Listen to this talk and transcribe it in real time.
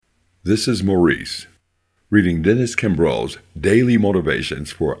This is Maurice, reading Dennis Kimbro's Daily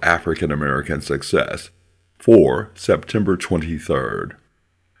Motivations for African American Success for September 23rd.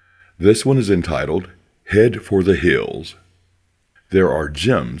 This one is entitled, Head for the Hills. There are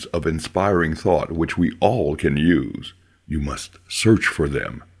gems of inspiring thought which we all can use. You must search for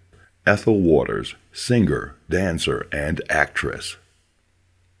them. Ethel Waters, singer, dancer, and actress.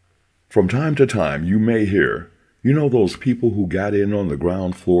 From time to time you may hear, you know those people who got in on the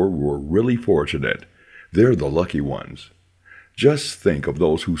ground floor were really fortunate. They're the lucky ones. Just think of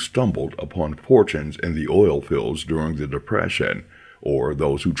those who stumbled upon fortunes in the oil fields during the Depression, or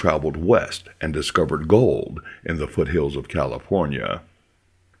those who traveled west and discovered gold in the foothills of California.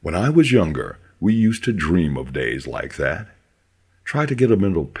 When I was younger, we used to dream of days like that. Try to get a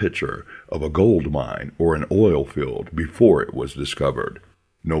mental picture of a gold mine or an oil field before it was discovered.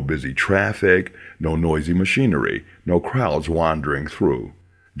 No busy traffic, no noisy machinery, no crowds wandering through.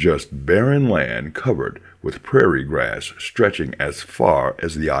 Just barren land covered with prairie grass stretching as far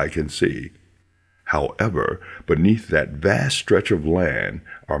as the eye can see. However, beneath that vast stretch of land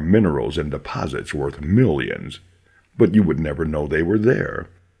are minerals and deposits worth millions, but you would never know they were there.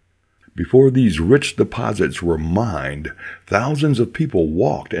 Before these rich deposits were mined, thousands of people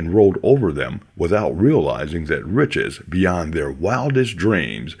walked and rode over them without realizing that riches beyond their wildest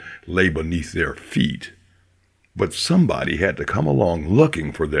dreams lay beneath their feet. But somebody had to come along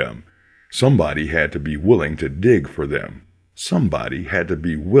looking for them. Somebody had to be willing to dig for them. Somebody had to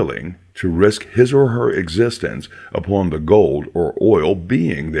be willing to risk his or her existence upon the gold or oil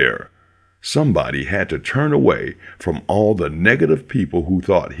being there. Somebody had to turn away from all the negative people who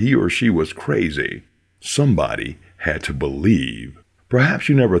thought he or she was crazy. Somebody had to believe. Perhaps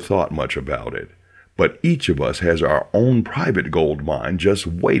you never thought much about it, but each of us has our own private gold mine just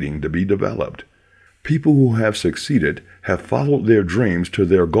waiting to be developed. People who have succeeded have followed their dreams to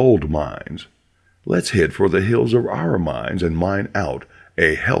their gold mines. Let's head for the hills of our mines and mine out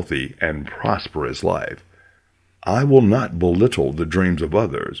a healthy and prosperous life. I will not belittle the dreams of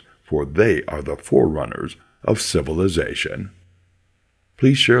others, for they are the forerunners of civilization.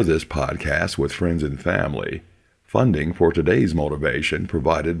 Please share this podcast with friends and family. Funding for today's motivation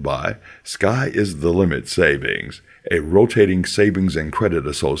provided by Sky is the Limit Savings, a rotating savings and credit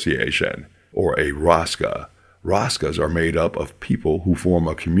association, or a ROSCA. ROSCAs are made up of people who form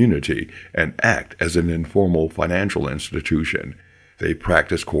a community and act as an informal financial institution. They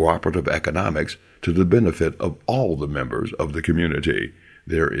practice cooperative economics to the benefit of all the members of the community.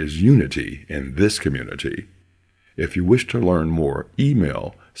 There is unity in this community. If you wish to learn more,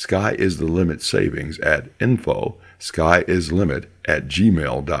 email Sky is the Limit Savings at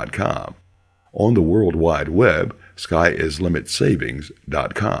info@skyislimit@gmail.com. On the World Wide Web,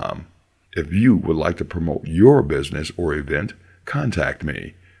 skyislimitsavings.com. If you would like to promote your business or event, contact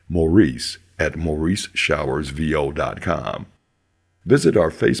me, Maurice at mauriceshowersvo.com. Visit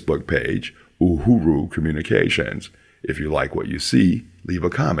our Facebook page, Uhuru Communications. If you like what you see, leave a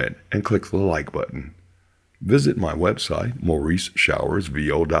comment and click the like button. Visit my website,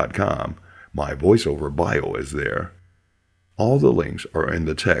 mauriceshowersvo.com. My voiceover bio is there. All the links are in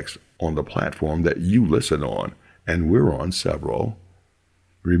the text on the platform that you listen on, and we're on several.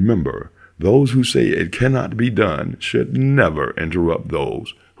 Remember, those who say it cannot be done should never interrupt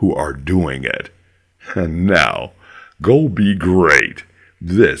those who are doing it. And now, go be great.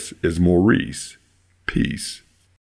 This is Maurice. Peace.